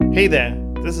Hey there,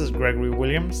 this is Gregory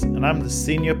Williams, and I'm the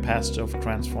senior pastor of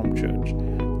Transform Church.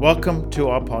 Welcome to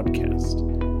our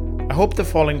podcast. I hope the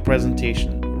following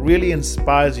presentation really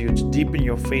inspires you to deepen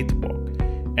your faith walk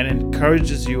and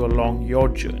encourages you along your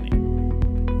journey.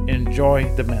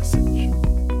 Enjoy the message.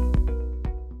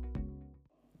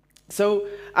 So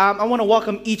I want to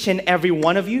welcome each and every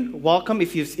one of you. Welcome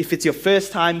if it's your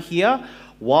first time here.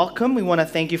 Welcome. We want to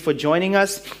thank you for joining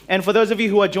us. And for those of you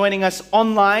who are joining us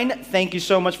online, thank you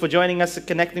so much for joining us and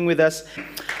connecting with us.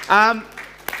 I'm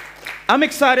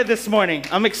excited this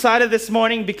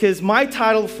morning. Because my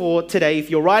title for today, if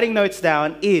you're writing notes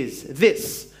down, is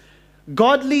this: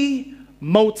 Godly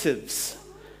Motives.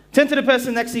 Turn to the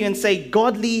person next to you and say,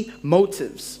 godly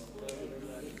motives.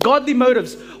 Godly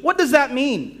motives. What does that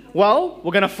mean? Well,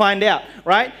 we're going to find out,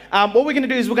 right? What we're going to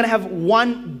do is we're going to have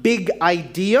one big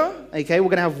idea, okay? We're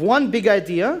going to have one big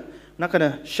idea. I'm not going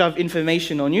to shove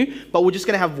information on you, but we're just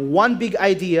going to have one big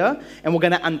idea, and we're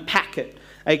going to unpack it,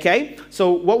 okay?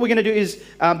 So what we're going to do is,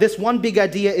 this one big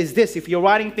idea is this. If you're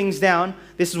writing things down,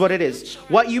 this is what it is.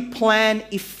 What you plan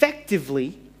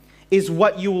effectively is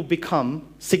what you will become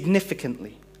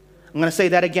significantly. I'm going to say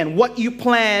that again. What you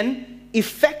plan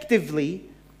effectively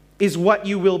is what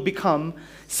you will become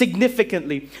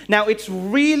significantly. Now, it's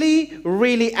really,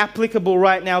 really applicable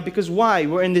right now because why?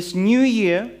 We're in this new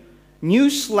year, new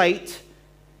slate,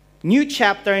 new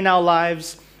chapter in our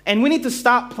lives, and we need to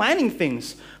start planning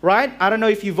things, right? I don't know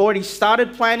if you've already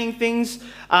started planning things.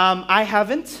 I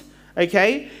haven't,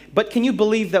 okay? But can you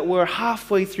believe that we're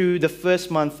halfway through the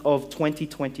first month of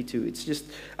 2022? It's just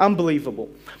unbelievable.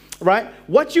 Right?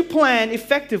 What you plan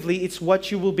effectively, it's what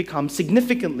you will become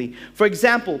significantly. For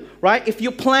example, right? If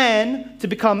you plan to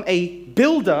become a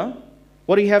builder,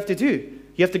 what do you have to do?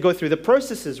 You have to go through the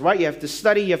processes, right? You have to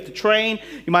study, you have to train,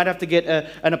 you might have to get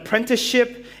an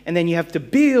apprenticeship, and then you have to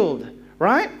build,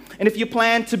 right? And if you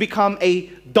plan to become a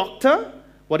doctor,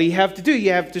 what do you have to do? You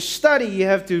have to study, you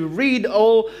have to read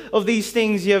all of these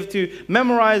things, you have to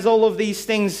memorize all of these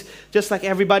things just like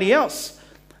everybody else.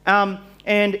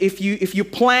 And if you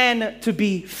plan to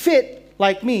be fit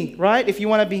like me, right? If you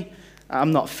want to be,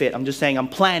 I'm not fit. I'm just saying I'm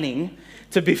planning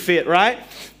to be fit, right?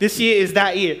 This year is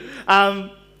that year.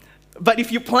 But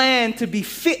if you plan to be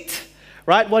fit,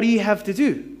 right? What do you have to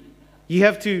do? You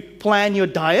have to plan your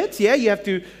diet. Yeah, you have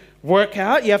to work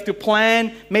out. You have to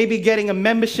plan maybe getting a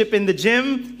membership in the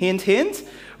gym. Hint, hint,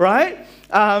 right?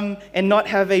 And not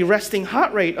have a resting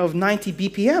heart rate of 90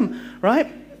 BPM,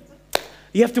 right?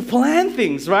 You have to plan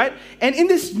things, right? And in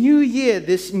this new year,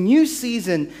 this new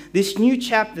season, this new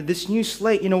chapter, this new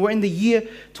slate, we're in the year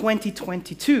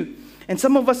 2022. And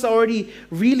some of us are already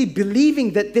really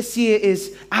believing that this year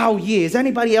is our year. Is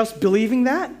anybody else believing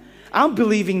that? I'm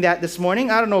believing that this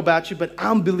morning. I don't know about you, but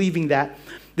I'm believing that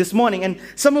this morning. And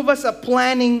some of us are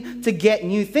planning to get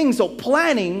new things or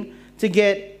planning to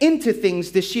get into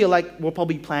things this year. Like we're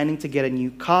probably planning to get a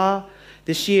new car.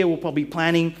 This year, we're probably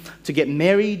planning to get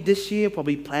married this year,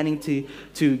 probably planning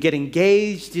to get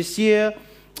engaged this year.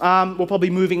 We're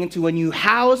probably moving into a new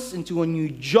house, into a new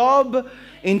job,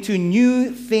 into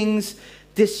new things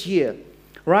this year,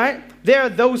 right? There are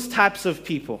those types of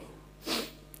people.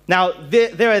 Now,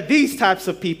 there are these types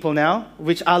of people now,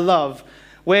 which I love,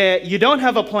 where you don't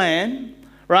have a plan,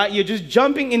 right? You're just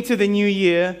jumping into the new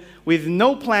year with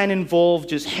no plan involved,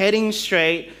 just heading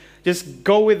straight, just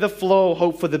go with the flow,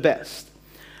 hope for the best.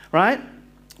 Right?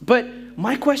 But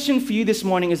my question for you this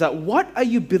morning is that what are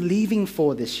you believing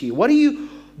for this year? What are you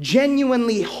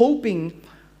genuinely hoping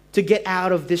to get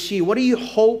out of this year? What do you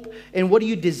hope and what do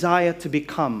you desire to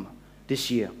become this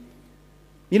year?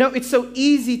 It's so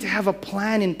easy to have a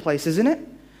plan in place, isn't it?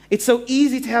 It's so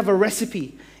easy to have a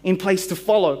recipe in place to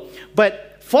follow.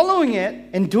 But following it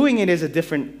and doing it is a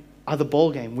different other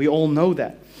ballgame. We all know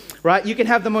that. Right? You can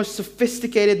have the most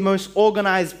sophisticated, most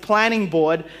organized planning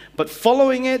board, but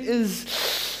following it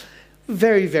is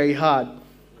very, very hard.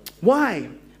 Why?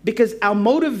 Because our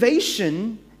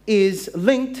motivation is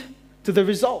linked to the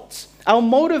results. Our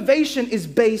motivation is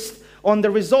based on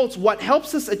the results. What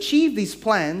helps us achieve these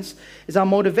plans is our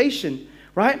motivation,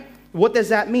 right? What does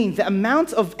that mean? The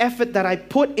amount of effort that I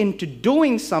put into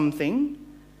doing something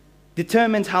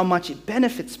determines how much it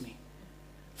benefits me.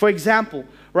 For example,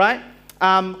 right?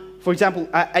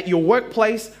 At your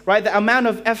workplace, right, the amount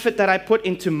of effort that I put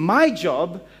into my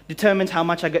job determines how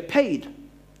much I get paid.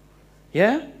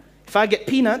 Yeah? If I get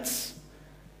peanuts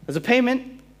as a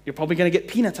payment, you're probably going to get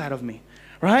peanuts out of me,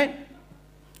 right?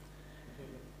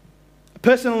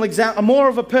 More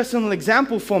of a personal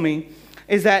example for me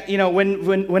is that,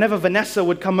 whenever Vanessa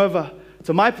would come over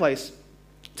to my place,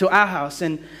 to our house,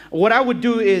 and what I would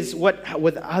do is what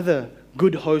with other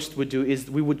good host would do is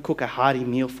we would cook a hearty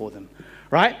meal for them,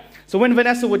 right? So when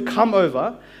Vanessa would come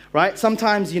over, right,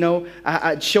 sometimes,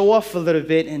 I'd show off a little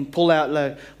bit and pull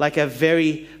out like a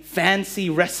very fancy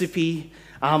recipe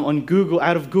on Google,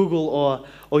 out of Google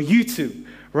or YouTube,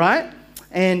 right?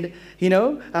 And,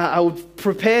 I would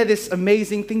prepare this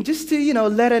amazing thing just to,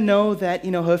 let her know that,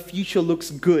 her future looks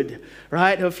good,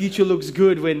 right? Her future looks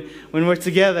good when we're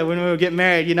together, when we get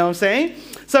married, you know what I'm saying?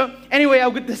 So anyway, I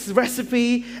would get this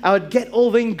recipe. I would get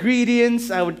all the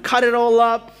ingredients. I would cut it all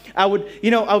up. I would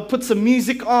put some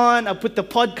music on. I'd put the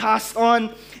podcast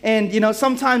on. And,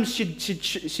 sometimes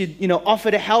she'd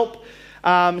offer to help.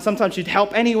 Sometimes she'd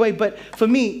help anyway. But for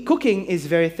me, cooking is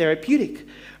very therapeutic,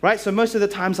 right? So most of the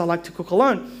times I like to cook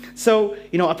alone. So,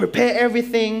 I prepare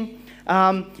everything,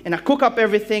 and I cook up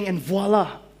everything, and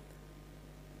voila.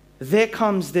 There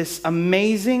comes this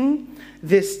amazing,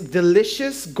 this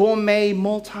delicious, gourmet,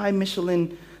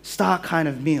 multi-Michelin star kind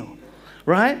of meal,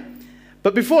 right?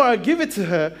 But before I give it to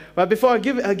her, right, before I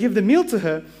give the meal to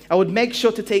her, I would make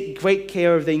sure to take great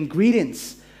care of the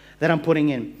ingredients that I'm putting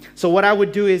in. So what I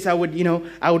would do is I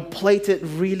would plate it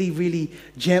really, really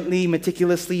gently,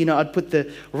 meticulously. I'd put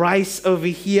the rice over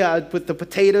here, I'd put the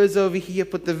potatoes over here,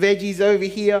 put the veggies over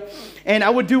here. And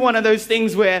I would do one of those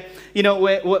things where,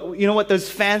 what those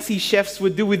fancy chefs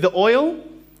would do with the oil?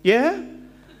 Yeah?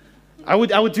 I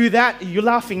would do that. You're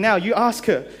laughing now. You ask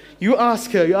her. You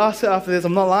ask her after this.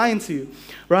 I'm not lying to you,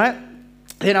 right?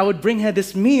 Then I would bring her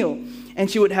this meal, and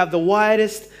she would have the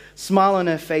widest smile on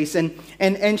her face,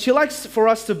 and she likes for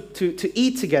us to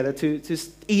eat together, to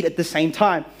eat at the same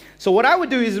time. So what I would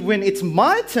do is when it's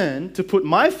my turn to put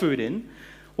my food in,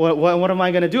 what am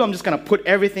I going to do? I'm just going to put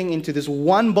everything into this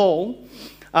one bowl,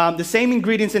 the same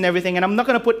ingredients and everything, and I'm not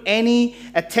going to put any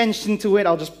attention to it.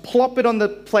 I'll just plop it on the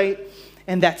plate,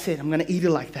 and that's it. I'm going to eat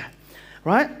it like that,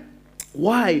 right?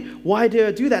 Why? Why did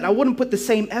I do that? I wouldn't put the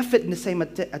same effort and the same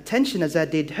attention as I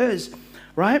did hers,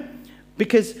 right?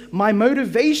 Because my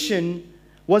motivation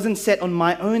wasn't set on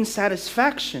my own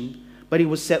satisfaction, but it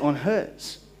was set on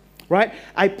hers, right?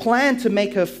 I planned to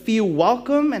make her feel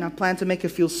welcome, and I planned to make her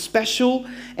feel special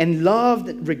and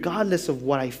loved regardless of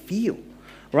what I feel,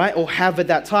 right? Or have at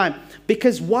that time.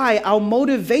 Because why? Our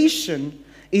motivation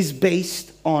is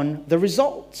based on the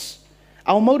results.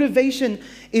 Our motivation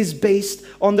is based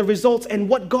on the results. And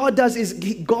what God does is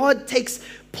God takes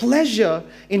pleasure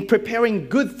in preparing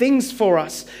good things for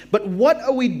us. But what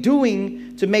are we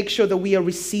doing to make sure that we are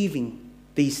receiving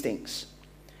these things?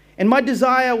 And my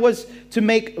desire was to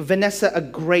make Vanessa a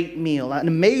great meal, an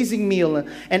amazing meal.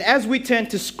 And as we turn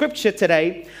to scripture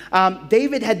today,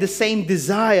 David had the same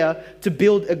desire to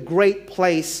build a great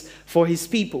place for his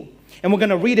people. And we're going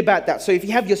to read about that. So if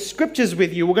you have your scriptures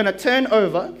with you, we're going to turn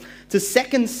over to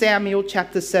 2 Samuel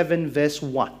chapter 7, verse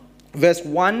 1. Verse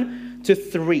 1 to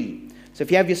 3. So if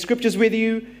you have your scriptures with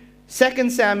you, 2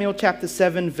 Samuel chapter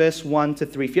 7, verse 1 to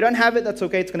 3. If you don't have it, that's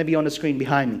okay. It's going to be on the screen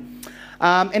behind me.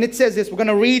 And it says this. We're going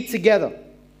to read together.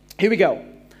 Here we go.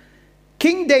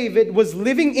 King David was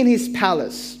living in his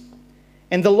palace,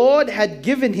 and the Lord had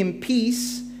given him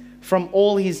peace from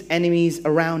all his enemies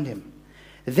around him.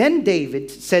 Then David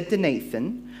said to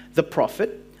Nathan, the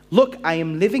prophet, "Look, I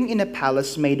am living in a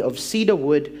palace made of cedar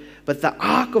wood, but the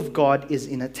ark of God is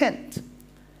in a tent."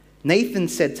 Nathan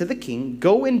said to the king,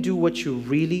 "Go and do what you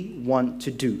really want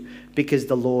to do, because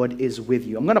the Lord is with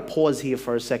you." I'm going to pause here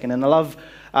for a second, and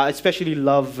I especially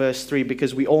love verse 3,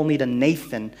 because we all need a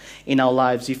Nathan in our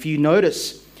lives. If you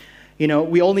notice,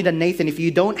 we all need a Nathan. If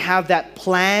you don't have that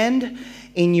planned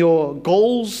in your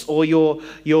goals or your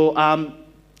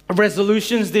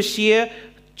resolutions this year,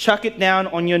 chuck it down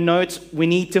on your notes. We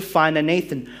need to find a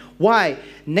Nathan. Why?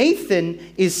 Nathan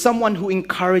is someone who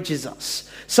encourages us,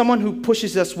 someone who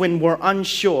pushes us when we're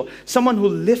unsure, someone who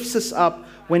lifts us up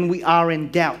when we are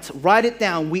in doubt. Write it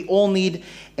down. We all need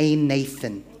a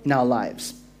Nathan in our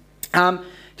lives.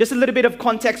 Just a little bit of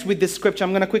context with this scripture.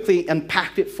 I'm going to quickly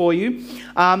unpack it for you.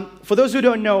 For those who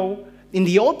don't know, in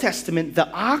the Old Testament, the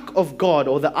Ark of God,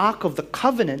 or the Ark of the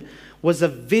Covenant, was a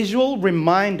visual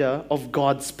reminder of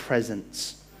God's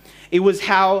presence. It was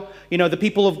how, the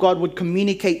people of God would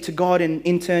communicate to God, and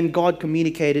in turn, God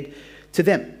communicated to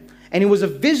them. And it was a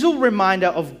visual reminder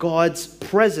of God's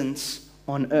presence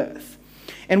on earth.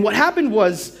 And what happened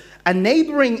was a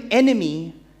neighboring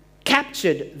enemy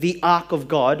captured the Ark of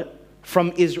God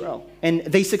from Israel. And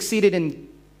they succeeded in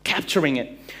capturing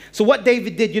it. So what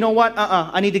David did,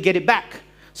 I need to get it back.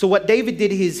 So what David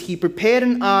did is he prepared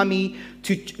an army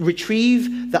to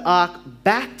retrieve the ark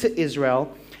back to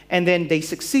Israel, and then they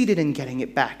succeeded in getting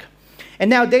it back. And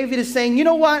now David is saying, you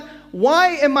know what? why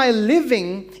am I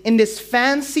living in this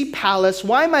fancy palace?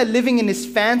 Why am I living in this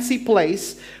fancy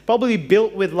place? Probably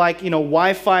built with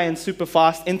Wi-Fi and super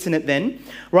fast internet then,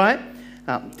 right?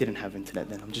 Didn't have internet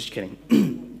then, I'm just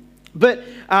kidding. But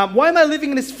why am I living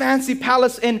in this fancy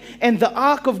palace and the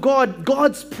ark of God,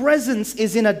 God's presence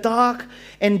is in a dark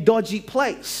and dodgy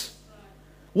place?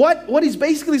 What he's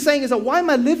basically saying is that why am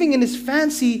I living in this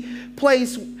fancy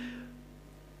place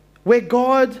where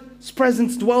God's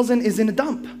presence dwells is in a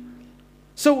dump?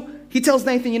 So he tells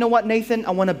Nathan, you know what, Nathan,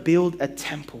 I want to build a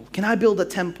temple. Can I build a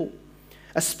temple?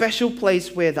 A special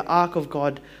place where the ark of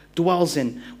God dwells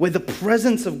in, where the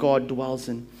presence of God dwells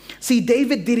in. See,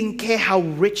 David didn't care how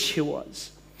rich he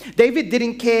was. David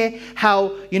didn't care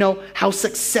how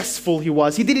successful he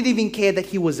was. He didn't even care that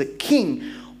he was a king.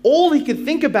 All he could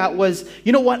think about was,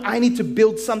 you know what, I need to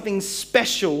build something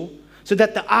special so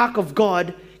that the ark of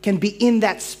God can be in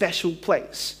that special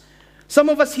place. Some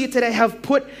of us here today have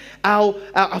put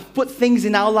things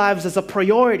in our lives as a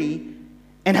priority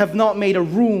and have not made a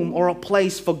room or a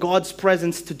place for God's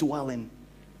presence to dwell in.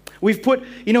 We've put,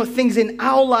 things in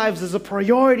our lives as a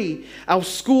priority. Our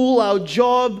school, our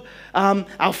job,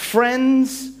 our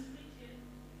friends.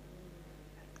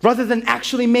 Rather than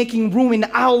actually making room in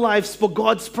our lives for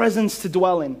God's presence to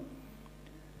dwell in.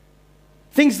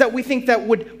 Things that we think that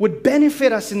would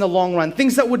benefit us in the long run.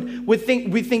 Things that we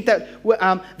think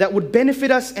that would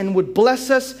benefit us and would bless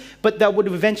us, but that would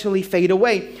eventually fade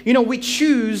away. We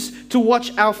choose to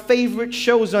watch our favorite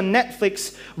shows on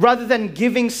Netflix rather than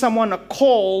giving someone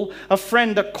a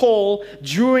friend a call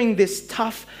during this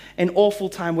tough and awful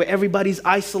time where everybody's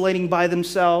isolating by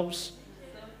themselves.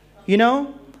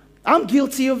 I'm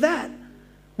guilty of that.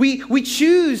 We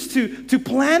choose to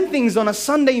plan things on a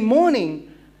Sunday morning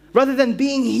rather than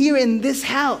being here in this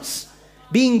house,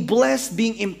 being blessed,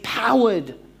 being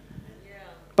empowered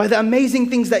by the amazing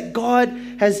things that God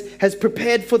has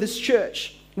prepared for this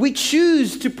church. We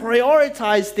choose to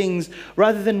prioritize things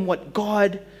rather than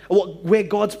where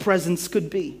God's presence could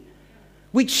be.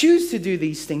 We choose to do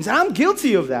these things. And I'm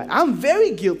guilty of that. I'm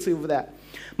very guilty of that.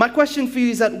 My question for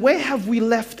you is that where have we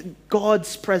left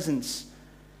God's presence?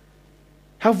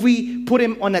 Have we put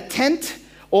him on a tent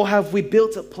or have we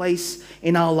built a place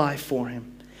in our life for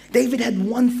him? David had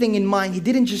one thing in mind. He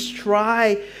didn't just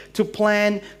try to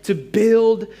plan to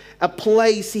build a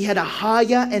place. He had a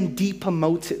higher and deeper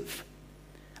motive,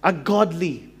 a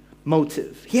godly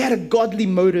motive. He had a godly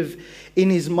motive in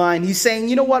his mind. He's saying,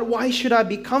 you know what? Why should I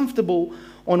be comfortable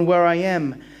on where I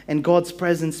am and God's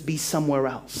presence be somewhere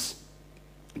else?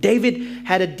 David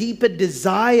had a deeper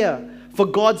desire for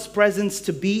God's presence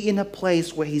to be in a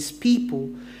place where his people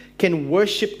can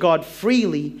worship God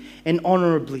freely and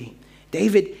honorably.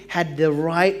 David had the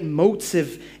right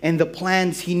motive and the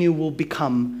plans he knew will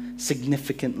become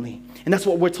significantly. And that's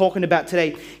what we're talking about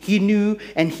today. He knew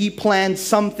and he planned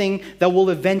something that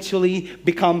will eventually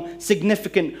become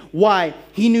significant. Why?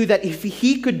 He knew that if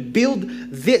he could build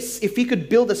this, if he could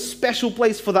build a special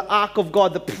place for the ark of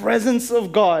God, the presence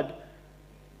of God,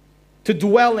 to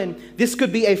dwell in, this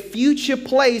could be a future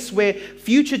place where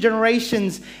future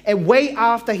generations, and way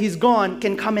after he's gone,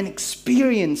 can come and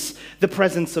experience the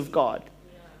presence of God.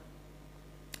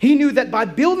 He knew that by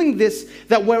building this,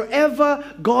 that wherever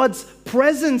God's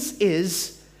presence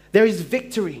is, there is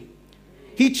victory.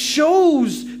 He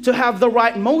chose to have the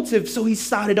right motive, so he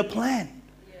started a plan.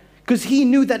 Because he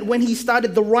knew that when he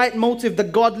started the right motive, the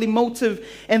godly motive,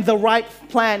 and the right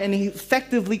plan, and he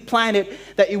effectively planned it,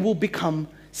 that it will become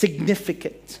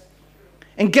significant.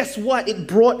 And guess what? It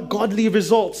brought godly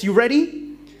results. You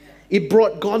ready? It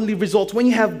brought godly results. When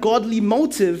you have godly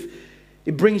motive,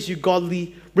 it brings you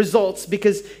godly results,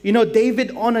 because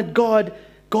David honored God.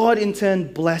 God in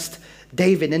turn blessed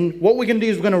David. And what we're going to do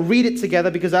is we're going to read it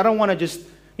together, because I don't want to just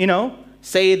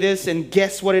say this and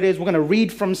guess what it is. We're going to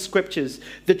read from scriptures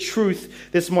the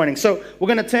truth this morning. So we're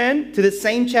going to turn to the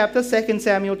same chapter, 2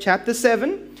 Samuel chapter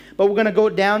 7. But we're going to go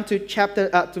down to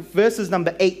to verses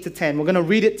number 8 to 10. We're going to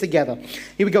read it together.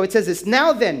 Here we go. It says this.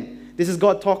 Now then, this is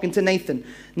God talking to Nathan.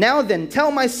 Now then,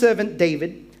 tell my servant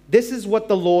David, this is what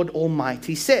the Lord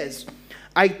Almighty says.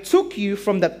 I took you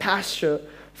from the pasture,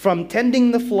 from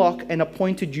tending the flock, and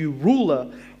appointed you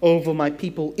ruler over my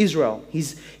people Israel.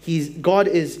 God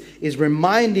is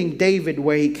reminding David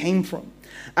where he came from.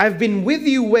 I've been with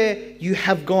you where you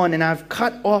have gone, and I've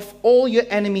cut off all your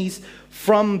enemies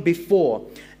from before.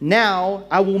 Now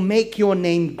I will make your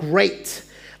name great,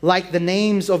 like the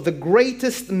names of the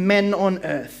greatest men on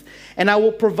earth. And I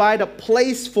will provide a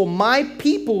place for my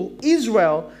people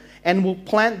Israel, and will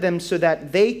plant them so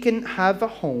that they can have a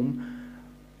home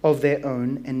of their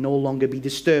own and no longer be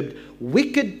disturbed.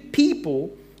 Wicked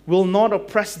people will not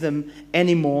oppress them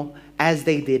anymore as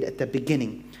they did at the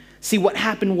beginning. See, what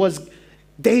happened was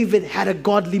David had a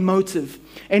godly motive.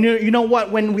 And you know what?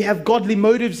 When we have godly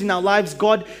motives in our lives,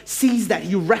 God sees that.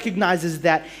 He recognizes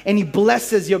that. And He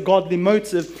blesses your godly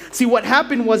motive. See, what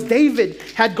happened was David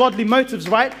had godly motives,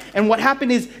 right? And what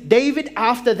happened is David,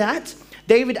 after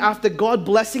God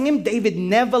blessing him, David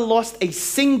never lost a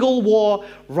single war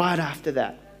right after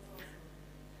that.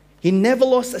 He never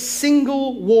lost a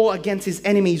single war against his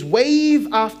enemies.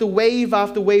 Wave after wave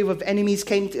after wave of enemies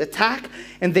came to attack,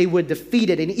 and they were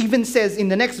defeated. And it even says in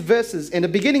the next verses, in the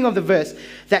beginning of the verse,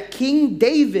 that King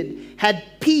David had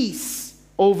peace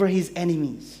over his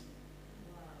enemies.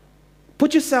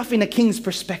 Put yourself in a king's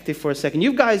perspective for a second.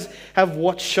 You guys have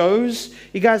watched shows.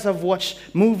 You guys have watched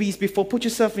movies before. Put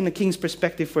yourself in a king's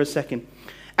perspective for a second.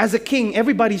 As a king,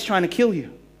 everybody's trying to kill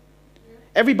you.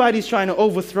 Everybody's trying to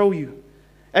overthrow you.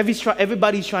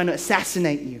 Everybody's trying to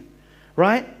assassinate you,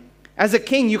 right? As a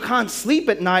king, you can't sleep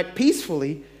at night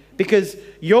peacefully because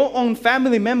your own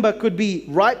family member could be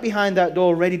right behind that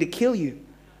door ready to kill you,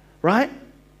 right?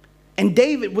 And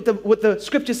David, what the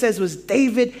scripture says was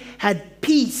David had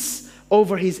peace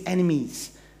over his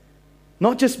enemies.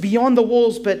 Not just beyond the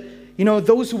walls, but,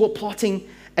 those who were plotting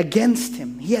against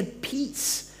him. He had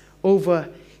peace over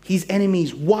his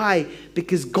enemies. Why?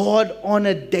 Because God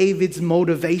honored David's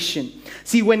motivation.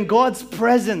 See, when God's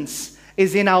presence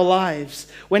is in our lives,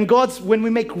 when we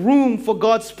make room for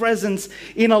God's presence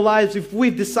in our lives, if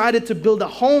we've decided to build a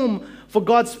home for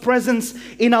God's presence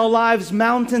in our lives,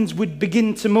 mountains would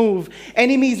begin to move.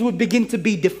 Enemies would begin to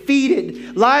be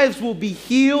defeated. Lives will be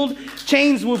healed.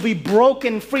 Chains will be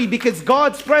broken free. Because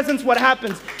God's presence, what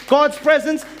happens? God's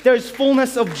presence, there is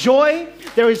fullness of joy.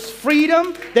 There is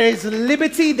freedom. There is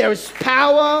liberty. There is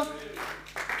power.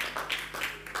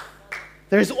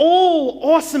 There's all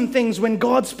awesome things when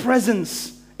God's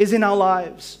presence is in our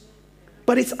lives.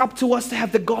 But it's up to us to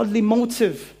have the godly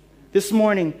motive this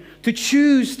morning, to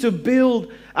choose to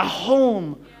build a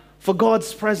home for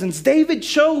God's presence. David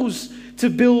chose to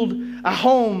build a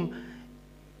home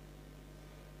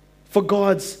for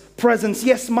God's presence.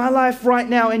 Yes, my life right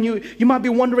now, and you might be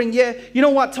wondering, yeah, you know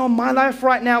what, Tom, my life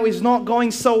right now is not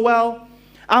going so well.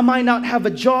 I might not have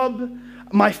a job.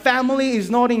 My family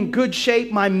is not in good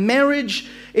shape. My marriage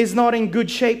is not in good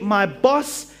shape. My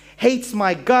boss hates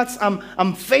my guts.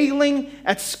 I'm failing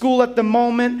at school at the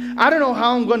moment. I don't know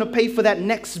how I'm going to pay for that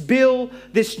next bill.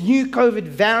 This new COVID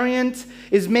variant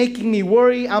is making me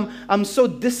worry. I'm so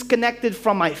disconnected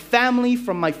from my family,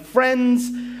 from my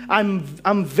friends.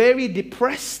 I'm very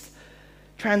depressed.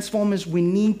 Transformers, we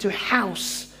need to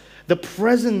house the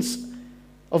presence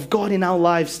of God in our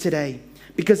lives today.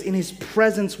 Because in His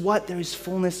presence, what? There is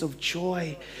fullness of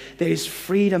joy. There is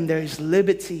freedom. There is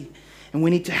liberty. And we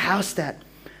need to house that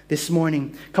this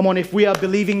morning. Come on, if we are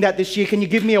believing that this year, can you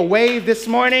give me a wave this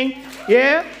morning?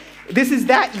 Yeah? This is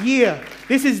that year.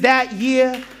 This is that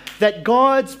year that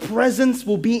God's presence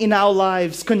will be in our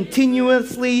lives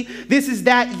continuously. This is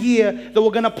that year that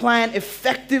we're going to plan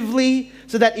effectively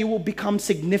so that it will become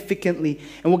significantly.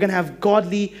 And we're going to have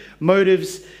godly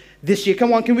motives this year.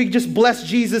 Come on, can we just bless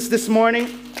Jesus this morning?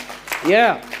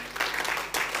 Yeah.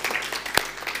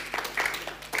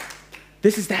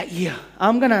 This is that year.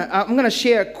 I'm gonna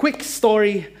share a quick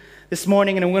story this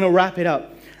morning, and I'm gonna wrap it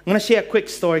up. I'm gonna share a quick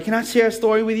story. Can I share a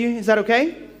story with you? Is that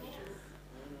okay?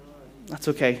 That's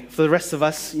okay. For the rest of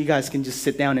us, you guys can just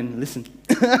sit down and listen.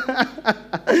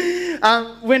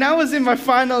 When I was in my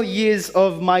final years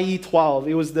of my Year 12,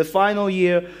 it was the final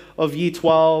year of Year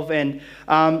 12, and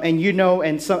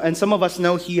some of us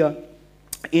know here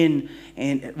and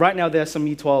right now there are some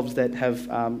Year 12s that have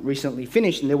recently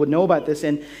finished, and they would know about this.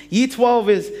 And Year 12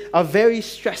 is a very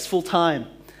stressful time,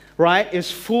 right?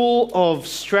 It's full of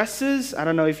stresses. I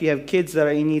don't know if you have kids that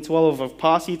are in Year 12 or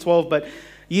past Year 12, but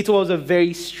Year 12 is a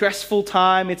very stressful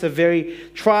time. It's a very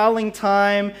trialing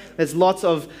time. There's lots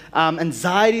of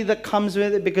anxiety that comes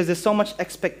with it because there's so much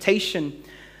expectation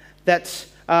that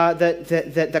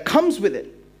comes with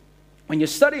it when you're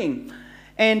studying.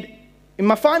 And in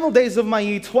my final days of my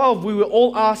Year 12, we were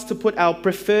all asked to put our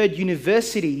preferred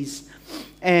universities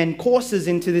and courses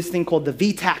into this thing called the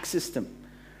VTAC system,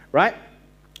 right?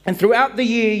 And throughout the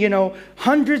year,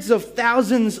 hundreds of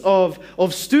thousands of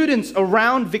students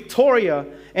around Victoria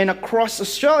and across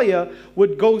Australia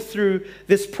would go through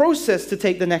this process to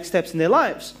take the next steps in their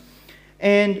lives.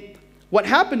 And what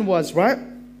happened was, right?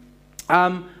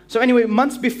 So anyway,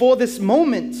 months before this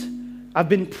moment, I've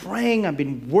been praying, I've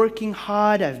been working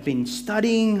hard, I've been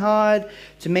studying hard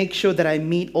to make sure that I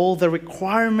meet all the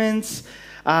requirements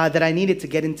that I needed to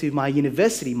get into my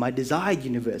university, my desired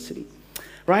university.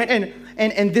 right?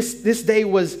 And this day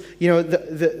was,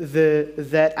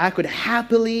 that I could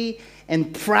happily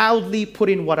and proudly put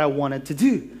in what I wanted to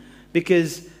do,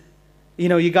 because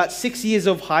you got 6 years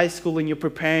of high school and you're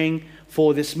preparing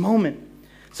for this moment.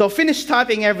 So I finished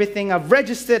typing everything. I've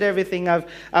registered everything.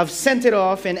 I've sent it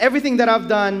off, and everything that I've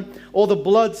done, all the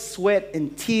blood, sweat,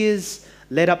 and tears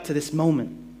led up to this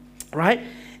moment, right?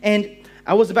 And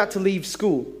I was about to leave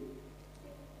school.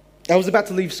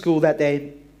 That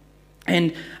day,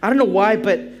 and I don't know why,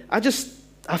 but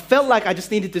I felt like I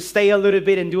just needed to stay a little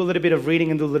bit and do a little bit of reading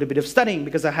and do a little bit of studying,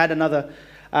 because I had another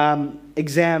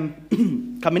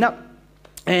exam coming up.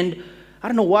 And I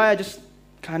don't know why, I just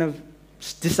kind of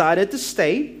decided to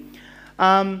stay.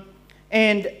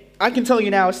 And I can tell you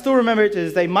now, I still remember it to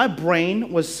this day, my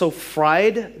brain was so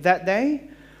fried that day.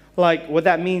 Like, what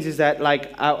that means is that,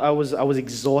 like, I was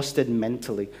exhausted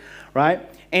mentally, right?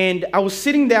 And I was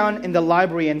sitting down in the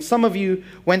library, and some of you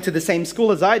went to the same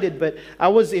school as I did, but I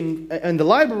was in the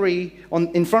library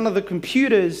in front of the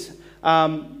computers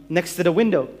next to the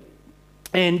window.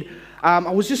 And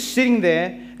I was just sitting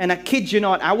there, and I kid you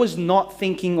not, I was not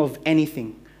thinking of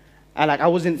anything. I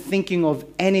wasn't thinking of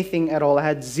anything at all. I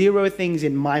had zero things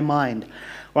in my mind,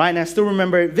 right? And I still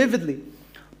remember it vividly.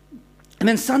 And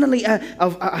then suddenly I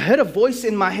heard a voice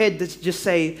in my head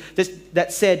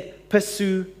that said,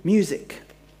 pursue music.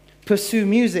 Pursue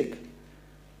music.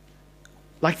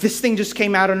 Like, this thing just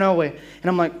came out of nowhere. And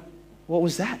I'm like, what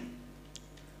was that?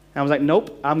 And I was like,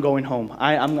 nope, I'm going home.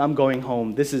 I'm going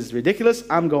home. This is ridiculous.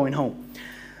 I'm going home.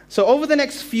 So over the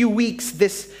next few weeks,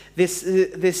 this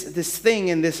thing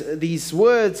and these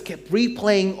words kept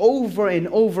replaying over and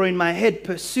over in my head.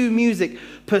 Pursue music,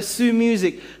 pursue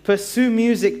music, pursue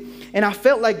music. And I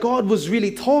felt like God was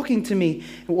really talking to me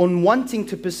on wanting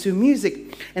to pursue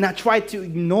music. And I tried to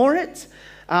ignore it.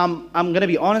 I'm going to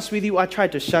be honest with you. I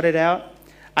tried to shut it out.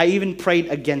 I even prayed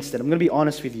against it. I'm going to be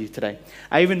honest with you today.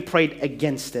 I even prayed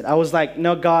against it. I was like,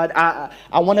 no, God,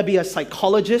 I want to be a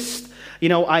psychologist.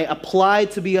 I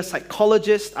applied to be a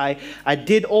psychologist. I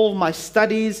did all my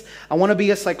studies. I want to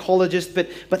be a psychologist. But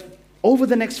over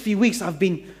the next few weeks, I've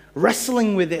been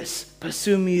wrestling with this.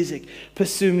 Pursue music,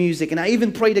 pursue music. And I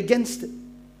even prayed against it,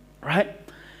 right?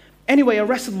 Anyway, I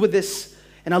wrestled with this.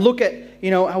 And I look at,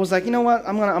 I was like, you know what?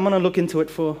 I'm gonna look into it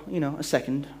for, a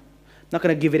second. Not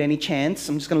going to give it any chance.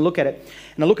 I'm just going to look at it.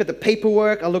 And I look at the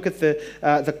paperwork. I look at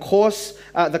the course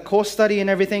study and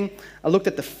everything. I looked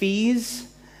at the fees.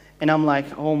 And I'm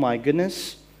like, oh my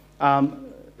goodness.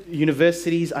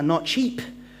 Universities are not cheap.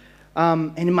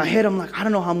 And in my head, I'm like, I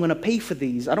don't know how I'm going to pay for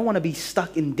these. I don't want to be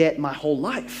stuck in debt my whole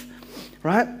life.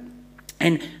 Right?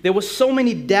 And there were so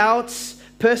many doubts,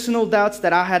 personal doubts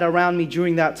that I had around me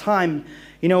during that time.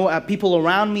 People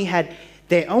around me had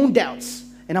their own doubts.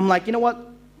 And I'm like, you know what?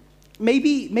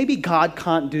 Maybe God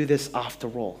can't do this after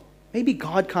all. Maybe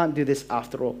God can't do this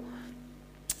after all.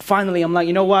 Finally, I'm like,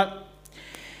 you know what?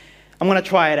 I'm going to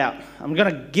try it out. I'm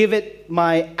going to give it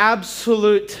my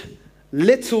absolute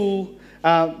little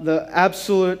kind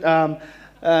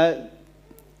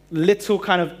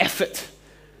of effort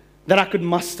that I could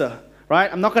muster,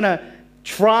 right? I'm not going to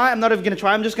try. I'm not even going to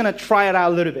try. I'm just going to try it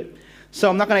out a little bit. So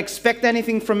I'm not going to expect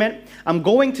anything from it. I'm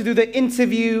going to do the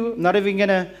interview. I'm not even going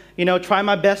to, try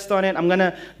my best on it. I'm going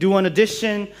to do an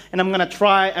audition, and I'm going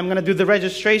to do the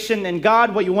registration. And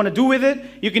God, what you want to do with it,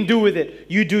 you can do with it.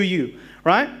 You do you,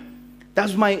 right?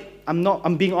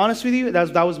 I'm being honest with you,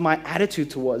 that was my attitude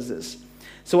towards this.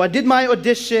 So I did my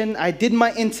audition, I did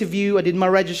my interview, I did my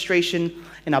registration,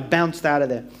 and I bounced out of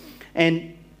there.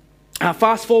 And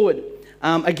fast forward,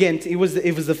 again, it was the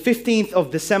 15th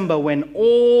of December when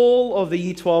all of the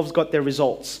Year 12s got their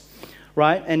results,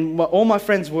 right? And all my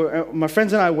friends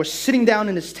and I were sitting down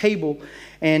in this table,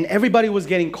 and everybody was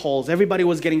getting calls. Everybody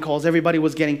was getting,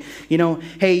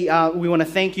 hey, we want to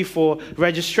thank you for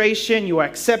registration. You are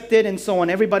accepted, and so on.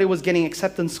 Everybody was getting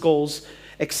acceptance calls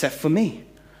except for me.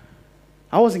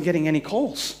 I wasn't getting any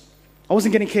calls. I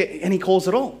wasn't getting any calls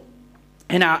at all.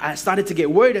 And I started to get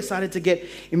worried. I started to get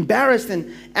embarrassed.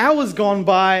 And hours gone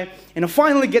by, and I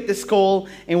finally get this call.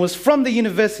 And it was from the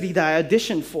university that I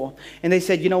auditioned for. And they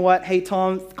said, you know what? Hey,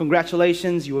 Tom,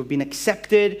 congratulations. You have been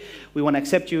accepted. We want to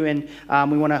accept you, and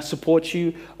we want to support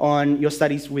you on your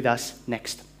studies with us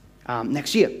next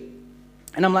year.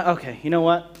 And I'm like, okay, you know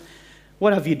what?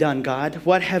 What have you done, God?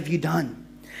 What have you done?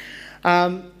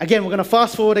 Again, we're going to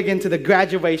fast forward again to the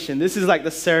graduation. This is like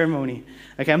the ceremony.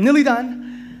 Okay, I'm nearly done.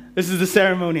 This is the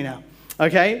ceremony now,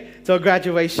 okay? So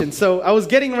graduation. So I was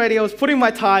getting ready. I was putting my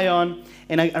tie on,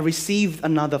 and I received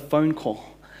another phone call.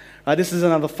 This is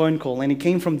another phone call, and it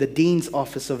came from the dean's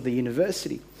office of the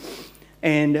university.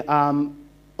 And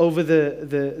over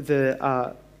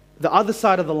the the other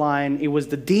side of the line, it was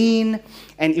the dean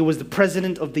and it was the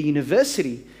president of the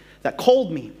university that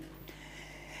called me.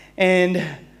 And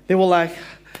they were like,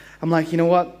 I'm like, you know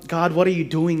what, God, what are you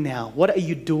doing now? What are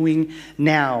you doing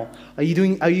now? Are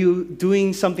you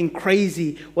doing something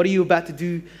crazy? What are you about to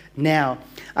do now?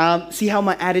 See how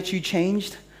my attitude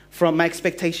changed? From my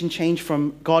expectation changed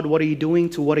from God, what are you doing,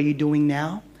 to what are you doing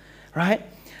now? Right?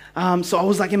 So I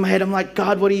was like in my head, I'm like,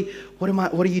 God, what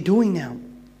are you doing now?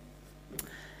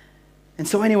 And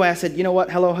so anyway, I said, you know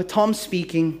what, hello, Tom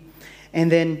speaking.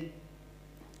 And then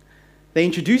they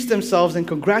introduced themselves and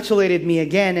congratulated me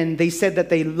again. And they said that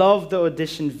they loved the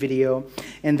audition video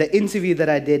and the interview that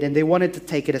I did. And they wanted to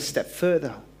take it a step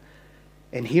further.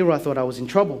 And here I thought I was in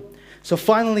trouble. So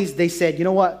finally they said, you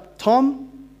know what, Tom,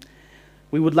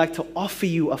 we would like to offer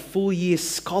you a full year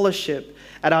scholarship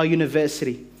at our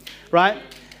university, right?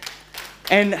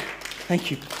 And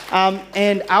thank you.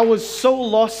 And I was so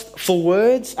lost for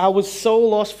words.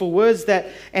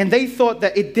 And they thought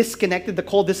that it disconnected, the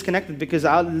call disconnected, because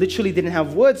I literally didn't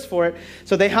have words for it.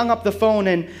 So they hung up the phone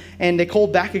and they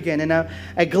called back again. And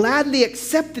I gladly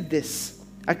accepted this.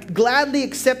 I gladly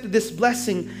accepted this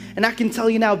blessing. And I can tell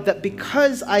you now that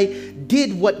because I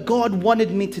did what God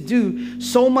wanted me to do,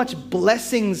 so much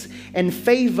blessings and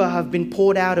favor have been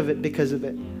poured out of it because of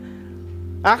it.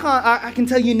 I can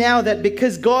tell you now that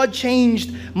because God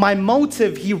changed my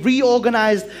motive, He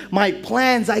reorganized my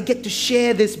plans, I get to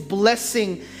share this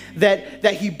blessing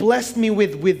that He blessed me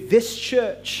with this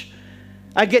church.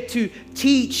 I get to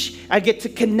teach, I get to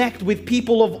connect with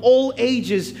people of all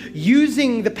ages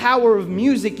using the power of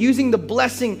music, using the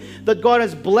blessing that God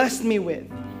has blessed me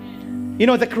with. You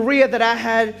know, the career that I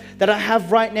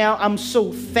have right now, I'm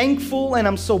so thankful and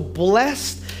I'm so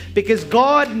blessed because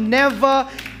God never,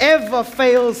 ever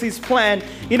fails His plan.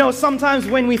 You know, sometimes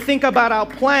when we think about our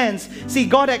plans, see,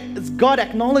 God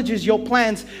acknowledges your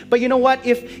plans, but you know what?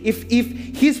 If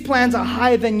His plans are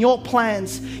higher than your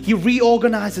plans, He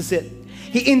reorganizes it.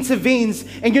 He intervenes.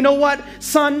 And you know what,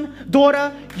 son,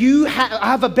 daughter, I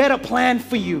have a better plan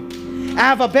for you. I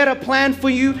have a better plan for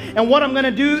you. And what I'm going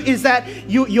to do is that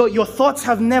your thoughts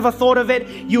have never thought of it.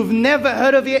 You've never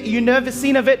heard of it. You've never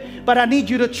seen of it. But I need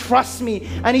you to trust me.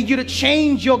 I need you to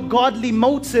change your godly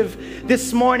motive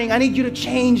this morning. I need you to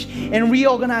change and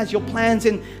reorganize your plans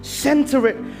and center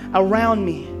it around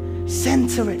me.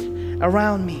 Center it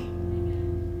around me.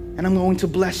 And I'm going to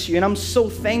bless you. And I'm so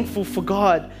thankful for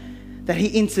God that He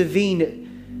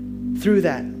intervened through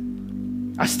that.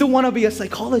 I still want to be a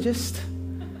psychologist.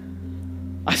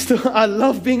 I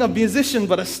love being a musician,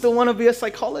 but I still want to be a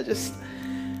psychologist.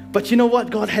 But you know what?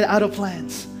 God had other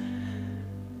plans.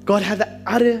 God had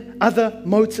other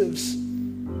motives.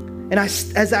 And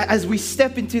as we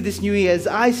step into this new year, as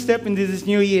I step into this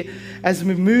new year, as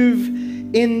we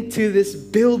move into this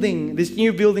building, this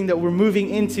new building that we're moving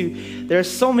into, there are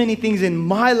so many things in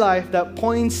my life that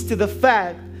points to the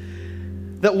fact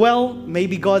that, well,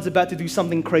 maybe God's about to do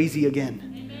something crazy again.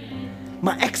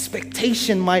 My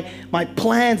expectation, my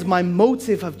plans, my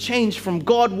motive have changed from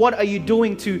God, what are you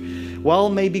doing, to, well,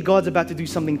 maybe God's about to do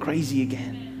something crazy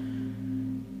again.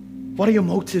 What are your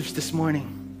motives this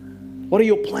morning? What are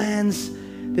your plans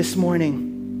this morning?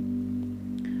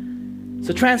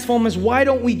 So Transformers, why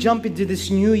don't we jump into this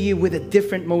new year with a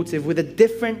different motive, with a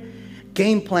different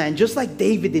game plan? Just like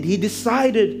David did. He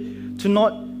decided to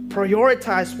not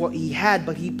prioritize what he had,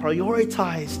 but he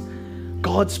prioritized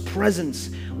God's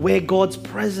presence, where God's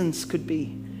presence could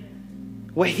be,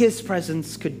 where His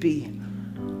presence could be.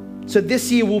 So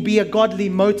this year will be a godly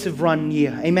motive run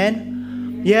year.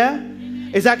 Amen? Yeah?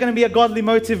 Is that going to be a godly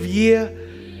motive year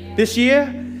this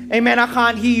year? Amen. I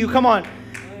can't hear you. Come on.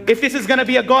 If this is going to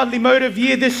be a godly motive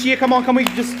year this year, come on, can we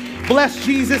just bless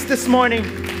Jesus this morning?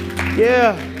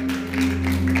 Yeah.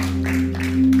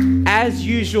 As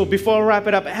usual, before I wrap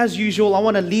it up, as usual, I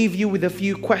want to leave you with a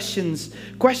few questions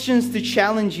to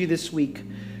challenge you this week,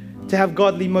 to have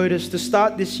godly motives, to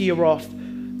start this year off,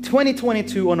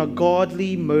 2022, on a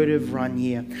godly motive run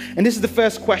year. And this is the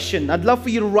first question. I'd love for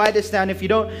you to write this down. If you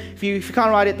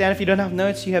can't write it down, if you don't have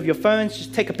notes, you have your phones,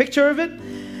 just take a picture of it.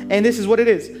 And this is what it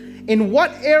is. In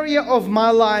what area of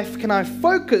my life can I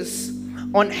focus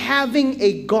on having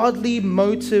a godly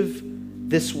motive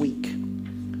this week?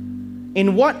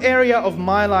 In what area of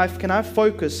my life can I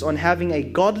focus on having a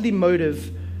godly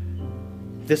motive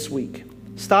this week?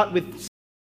 Start with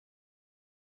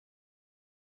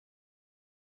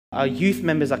our youth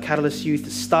members, our Catalyst Youth.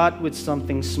 Start with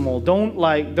something small.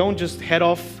 Don't just head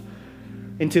off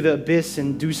into the abyss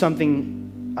and do something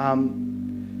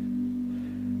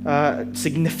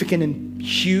significant and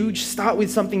huge. Start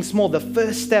with something small. The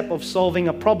first step of solving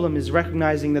a problem is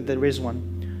recognizing that there is one.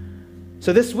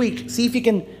 So this week, see if you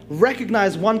can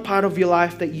recognize one part of your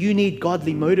life that you need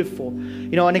godly motive for.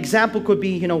 An example could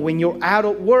be, when you're out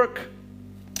at work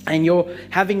and you're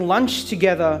having lunch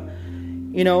together,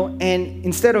 and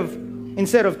instead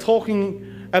of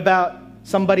talking about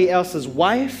somebody else's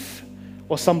wife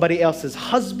or somebody else's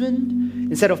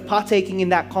husband, instead of partaking in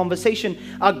that conversation,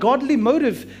 a godly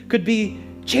motive could be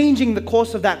changing the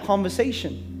course of that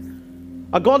conversation.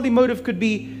 A godly motive could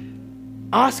be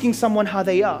asking someone how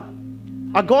they are.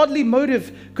 A godly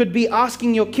motive could be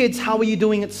asking your kids, how are you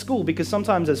doing at school? Because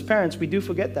sometimes as parents, we do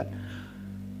forget that.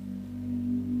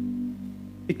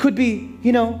 It could be,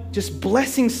 just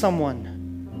blessing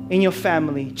someone in your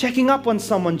family, checking up on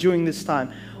someone during this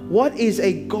time. What is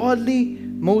a godly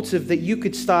motive that you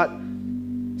could start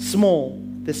small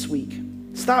this week?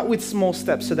 Start with small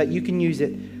steps so that you can use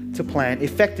it to plan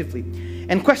effectively.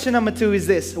 And question number 2 is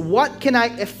this: what can I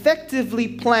effectively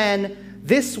plan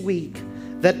this week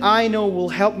that I know will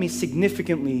help me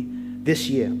significantly this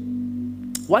year?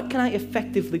 What can I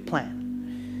effectively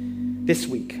plan this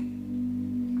week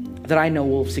that I know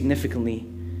will significantly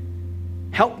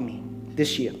help me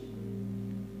this year?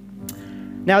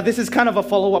 Now, this is kind of a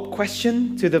follow-up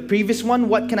question to the previous one.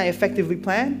 What can I effectively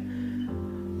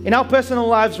plan? In our personal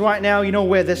lives right now,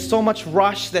 where there's so much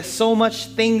rush, there's so much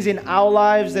things in our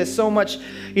lives, there's so much,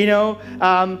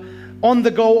 on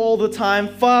the go all the time,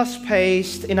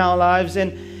 fast-paced in our lives.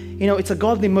 And, it's a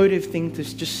godly motive thing to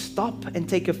just stop and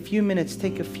take a few minutes,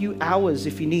 take a few hours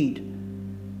if you need,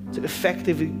 to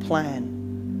effectively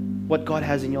plan what God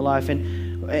has in your life.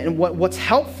 And what's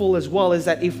helpful as well is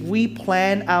that if we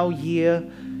plan our year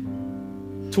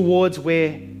towards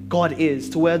where God is,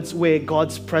 towards where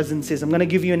God's presence is. I'm going to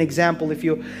give you an example if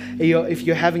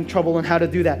you're having trouble on how to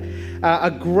do that. A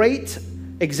great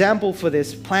example for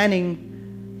this, planning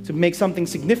to make something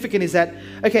significant, is that,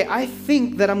 okay, I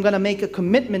think that I'm going to make a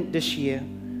commitment this year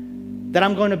that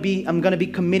I'm going to be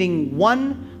committing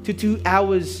 1 to 2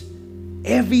 hours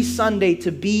every Sunday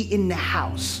to be in the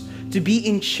house, to be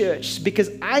in church, because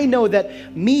I know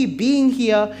that me being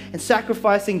here and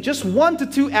sacrificing just 1 to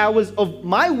 2 hours of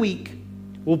my week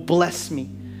will bless me,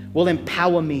 will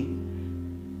empower me.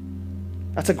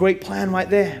 That's a great plan right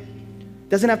there.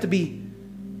 Doesn't have to be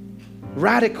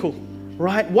radical,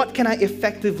 right? What can I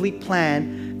effectively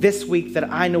plan this week that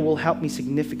I know will help me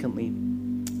significantly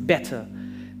better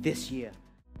this year?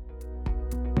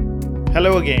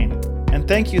 Hello again, and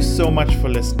thank you so much for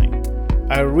listening.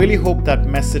 I really hope that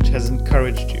message has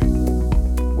encouraged you.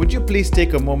 Would you please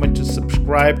take a moment to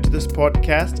subscribe to this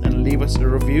podcast and leave us a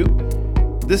review?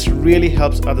 This really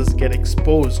helps others get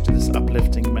exposed to this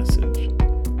uplifting message.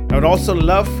 I would also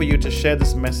love for you to share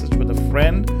this message with a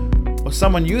friend or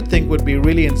someone you think would be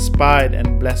really inspired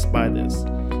and blessed by this.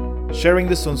 Sharing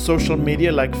this on social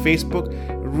media like Facebook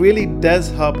really does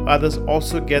help others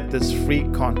also get this free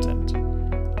content.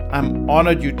 I'm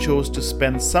honored you chose to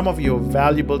spend some of your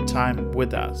valuable time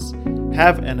with us.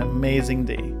 Have an amazing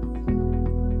day.